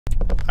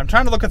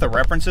trying to look at the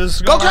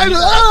references. Go crazy!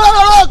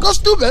 Go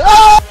stupid!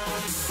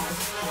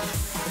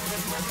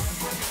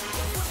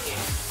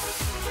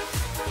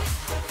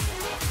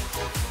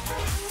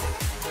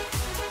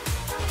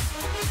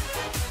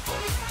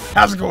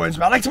 How's it going,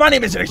 Alex? My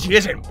name is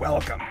TheNextGenius, and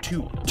welcome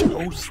to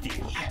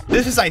Toasty.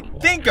 This is, I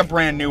think, a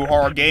brand new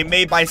horror game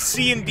made by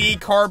C&D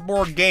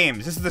Cardboard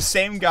Games. This is the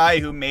same guy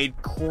who made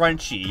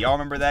Crunchy. Y'all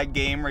remember that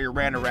game where you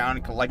ran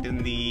around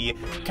collecting the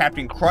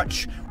Captain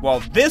Crunch? Well,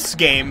 this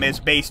game is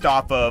based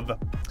off of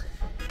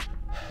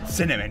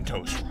Cinnamon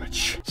Toast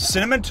Crunch.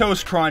 Cinnamon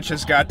Toast Crunch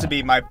has got to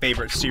be my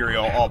favorite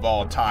cereal of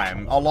all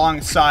time,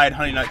 alongside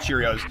Honey Nut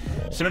Cheerios.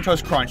 Cinnamon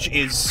Toast Crunch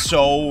is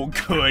so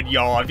good,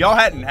 y'all. If y'all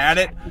hadn't had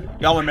it,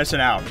 y'all are missing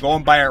out. Go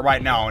and buy it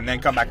right now and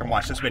then come back and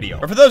watch this video.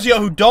 But for those of y'all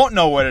who don't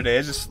know what it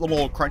is, it's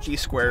little crunchy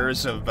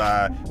squares of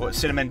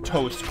Cinnamon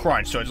Toast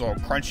Crunch. So it's a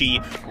little crunchy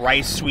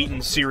rice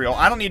sweetened cereal.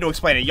 I don't need to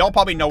explain it. Y'all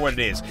probably know what it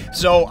is.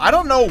 So I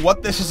don't know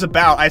what this is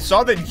about. I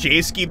saw that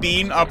J-Ski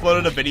Bean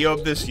uploaded a video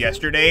of this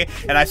yesterday,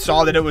 and I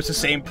saw that it was the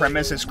same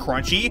premise as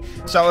Crunchy.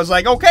 So I was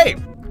like, okay,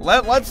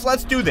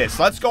 let's do this.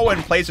 Let's go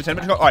and play some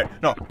Cinnamon Toast. All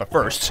right, no, but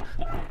first,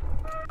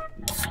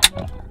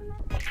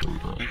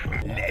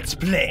 let's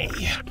play.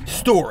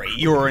 Story.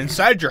 You are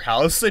inside your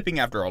house, sleeping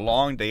after a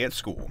long day at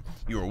school.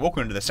 You are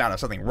woken to the sound of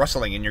something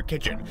rustling in your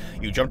kitchen.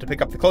 You jump to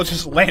pick up the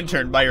closest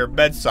lantern by your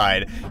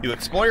bedside. You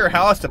explore your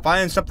house to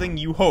find something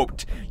you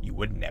hoped you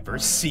would never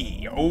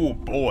see. Oh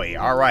boy,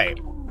 alright.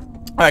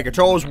 Alright,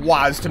 controls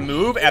WAS to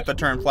move, F to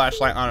turn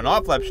flashlight on and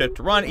off, left shift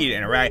to run, E to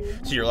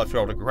interact, C your left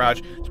shoulder to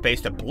crouch,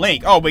 space to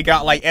blink. Oh, we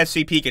got like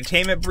SCP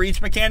containment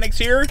breach mechanics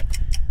here?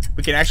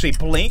 We can actually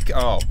blink?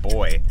 Oh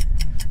boy.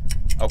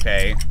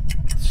 Okay.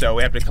 So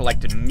we have to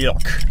collect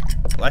milk.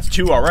 Well, that's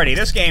 2 already.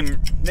 This game,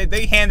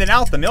 they handing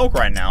out the milk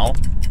right now.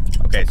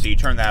 Okay, so you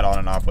turn that on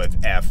and off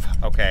with F.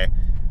 Okay.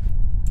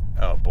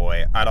 Oh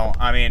boy.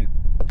 I mean...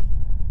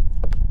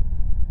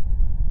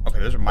 Okay,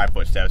 those are my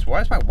footsteps.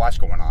 Why is my watch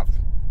going off?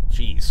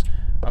 Jeez.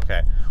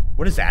 Okay.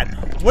 What is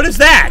that? What is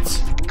that?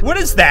 What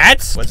is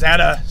that? Was that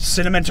a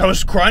Cinnamon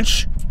Toast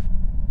Crunch?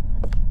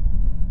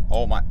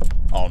 Oh my...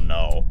 Oh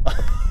no.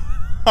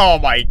 Oh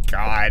my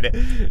god.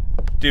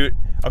 Dude.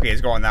 Okay,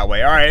 it's going that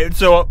way. Alright,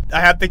 so I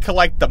have to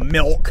collect the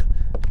milk.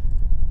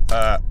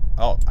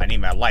 Oh, I need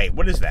my light.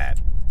 What is that?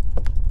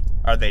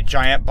 Are they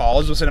giant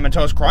balls of Cinnamon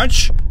Toast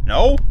Crunch?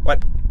 No?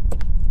 What?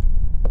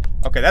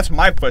 Okay, that's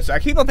my footsteps. I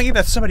keep on thinking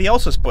that's somebody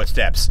else's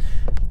footsteps.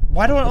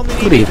 Why do I only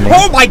need... Good evening.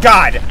 Oh my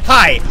god!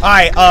 Hi!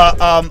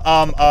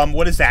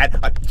 What is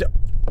that?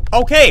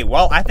 Okay,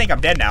 well, I think I'm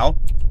dead now.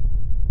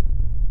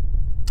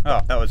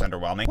 Oh, that was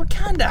underwhelming. What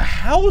kind of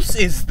house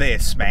is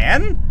this,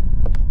 man?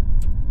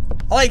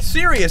 Like,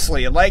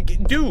 seriously,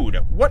 like, dude,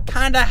 what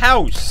kind of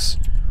house?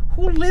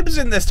 Who lives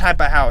in this type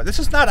of house? This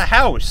is not a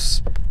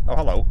house. Oh,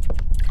 hello.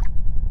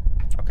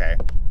 Okay.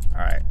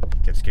 Alright.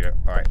 Get it.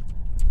 Alright.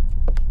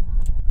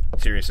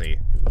 Seriously,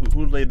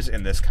 who lives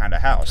in this kind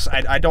of house?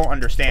 I don't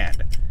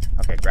understand.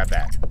 Okay, grab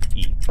that.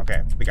 E.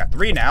 Okay, we got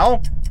 3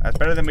 now. That's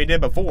better than we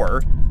did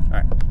before.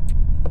 Alright.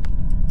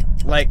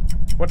 Like,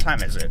 what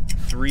time is it?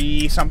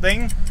 3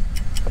 something?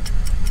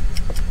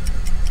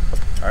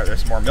 Alright,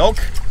 there's some more milk.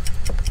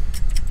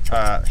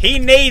 He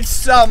needs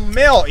some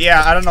milk!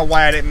 Yeah, I don't know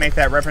why I didn't make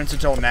that reference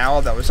until now.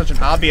 That was such an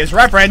obvious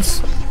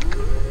reference!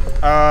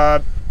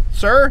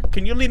 Sir?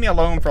 Can you leave me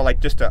alone for, like,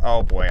 just a...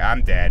 Oh, boy,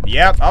 I'm dead.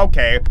 Yep,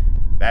 okay.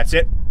 That's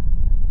it.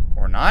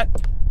 Or not.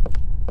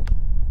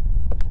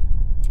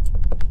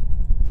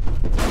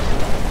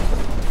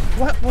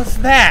 What was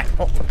that?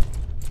 Oh.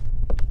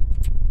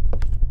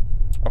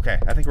 Okay,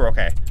 I think we're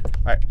okay.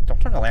 Alright, don't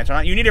turn the lantern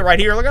on. You need it right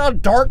here. Look at how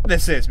dark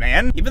this is,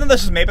 man. Even though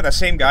this is made by the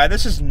same guy,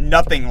 this is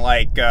nothing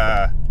like,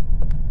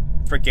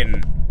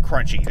 freaking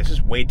Crunchy. This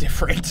is way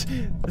different.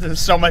 This is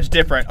so much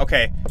different.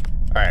 Okay.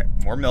 Alright,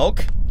 more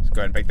milk. Let's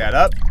go ahead and pick that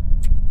up.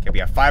 Okay, we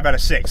have 5 out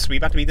of 6. We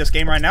about to beat this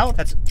game right now?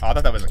 That's... Oh, I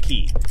thought that was a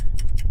key.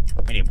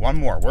 We need 1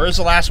 more. Where's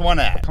the last one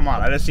at? Come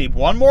on, I just need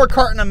 1 more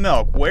carton of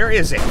milk. Where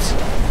is it?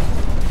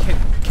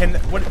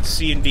 What...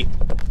 C&D...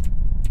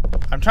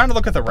 I'm trying to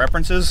look at the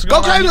references.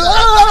 Go crazy!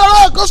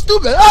 Go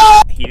stupid!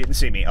 He didn't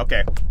see me.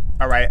 Okay.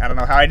 Alright, I don't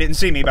know how he didn't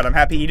see me, but I'm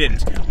happy he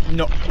didn't.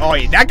 No. Oh,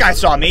 yeah, that guy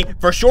saw me,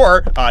 for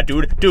sure.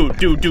 Dude.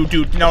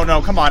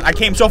 No, come on. I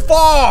came so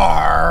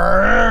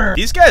far!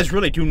 These guys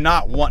really do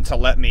not want to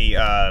let me,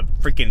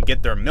 freaking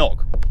get their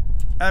milk.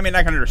 I mean,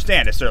 I can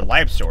understand. It's their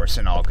life source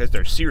and all, because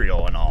they're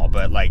cereal and all,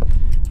 but, like,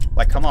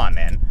 come on,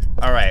 man.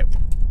 Alright.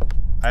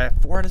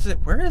 Where is it?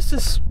 Where is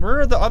this?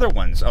 Where are the other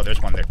ones? Oh,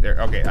 there's one there.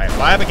 Okay, I have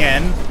 5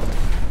 again.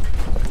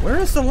 Where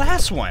is the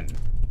last one?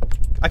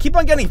 I keep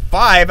on getting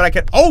 5, and I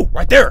can... Oh,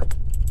 right there!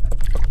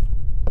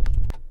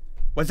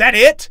 Was that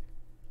it?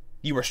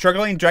 You were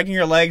struggling, dragging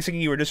your legs,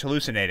 thinking you were just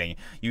hallucinating.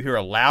 You hear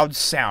a loud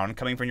sound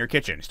coming from your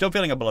kitchen. Still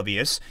feeling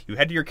oblivious, you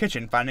head to your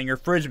kitchen, finding your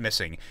fridge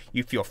missing.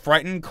 You feel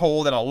frightened,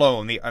 cold, and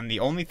alone. The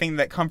only thing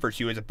that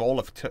comforts you is a bowl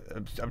of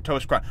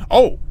toast crunch.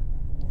 Oh!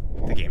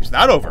 The game's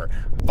not over.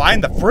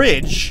 Find the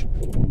fridge.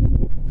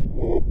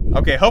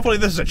 Okay, hopefully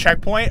this is a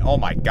checkpoint. Oh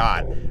my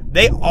god.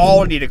 They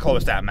all need to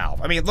close that mouth.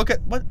 I mean, look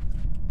at... What?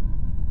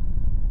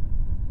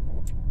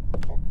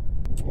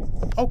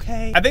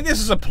 Okay. I think this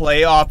is a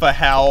play off of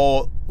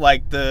how,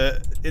 like,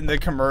 in the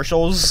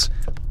commercials,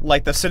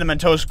 like, the Cinnamon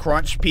Toast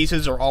Crunch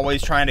pieces are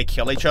always trying to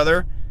kill each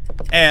other.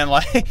 And,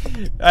 like,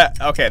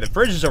 okay, the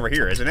fridge is over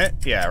here, isn't it?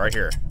 Yeah, right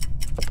here.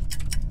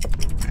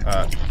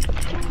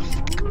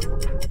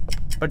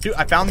 But dude,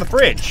 I found the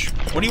fridge.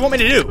 What do you want me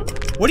to do?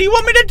 What do you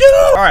want me to do?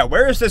 All right,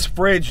 where is this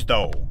fridge,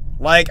 though?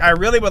 Like, I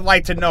really would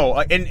like to know.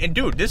 And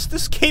dude,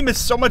 this game is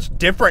so much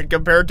different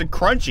compared to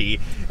Crunchy.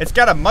 It's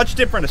got a much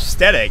different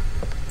aesthetic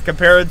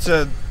compared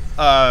to,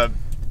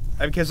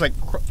 because, like,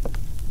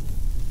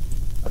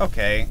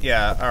 okay,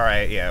 yeah, all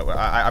right, yeah,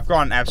 I've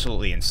gone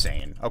absolutely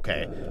insane.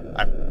 Okay,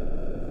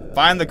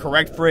 find the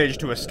correct fridge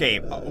to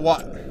escape.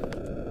 What?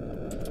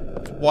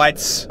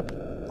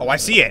 Oh, I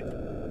see it.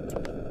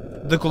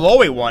 The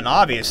glowy one,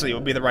 obviously,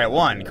 would be the right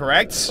one,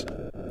 correct?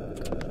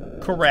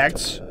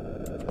 Correct.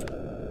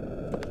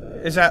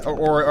 Is that,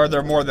 or are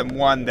there more than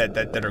one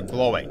that are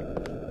glowing?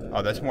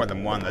 Oh, there's more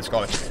than one that's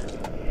glowing.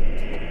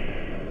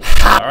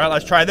 Alright,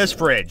 let's try this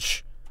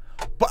fridge.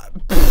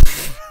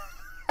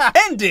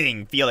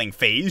 Ending! Feeling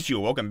phased, you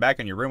awoken back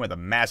in your room with a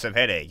massive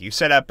headache. You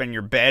sat up in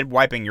your bed,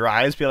 wiping your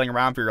eyes, feeling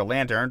around for your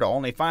lantern, to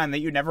only find that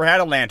you never had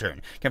a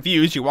lantern.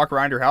 Confused, you walk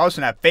around your house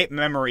and have faint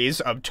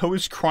memories of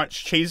Toast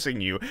Crunch chasing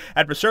you.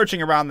 After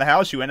searching around the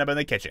house, you end up in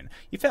the kitchen.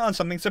 You found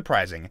something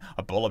surprising,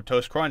 a bowl of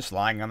Toast Crunch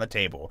lying on the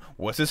table.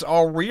 Was this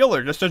all real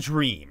or just a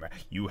dream?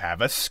 You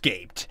have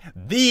escaped.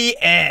 The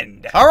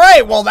end.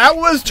 Alright, well that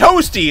was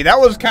Toasty.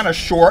 That was kind of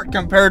short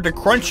compared to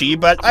Crunchy,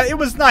 but it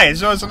was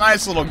nice. It was a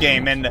nice little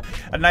game and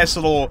a nice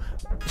little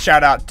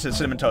shout out to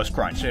Cinnamon Toast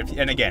Crunch.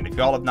 And again, if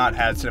y'all have not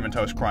had Cinnamon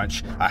Toast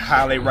Crunch, I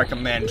highly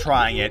recommend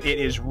trying it. It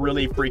is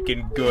really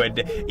freaking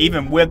good,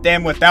 even with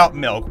and without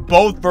milk.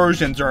 Both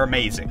versions are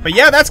amazing. But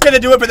yeah, that's gonna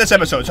do it for this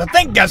episode. So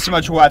thank you guys so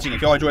much for watching.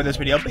 If y'all enjoyed this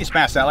video, please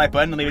smash that like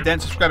button, leave a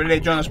dent, subscribe today,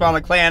 join the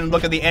Spotlight Clan,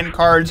 look at the end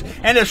cards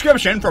and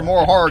description for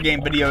more horror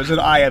game videos that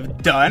I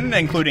have done,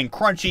 including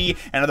Crunchy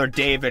and other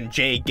Dave and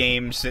Jay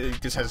games. It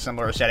just has a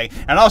similar setting.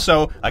 And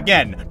also,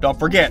 again, don't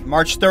forget,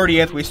 March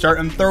 30th, we start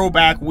in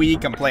Throwback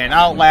Week. I'm playing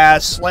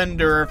Outlast,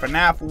 Slender,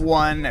 FNAF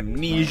 1,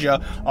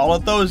 Amnesia, all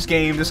of those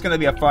games. It's going to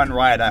be a fun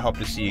ride. I hope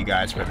to see you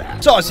guys for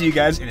that. So I'll see you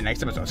guys in the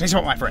next episode. Stay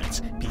safe, my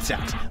friends. Peace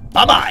out.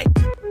 Bye-bye.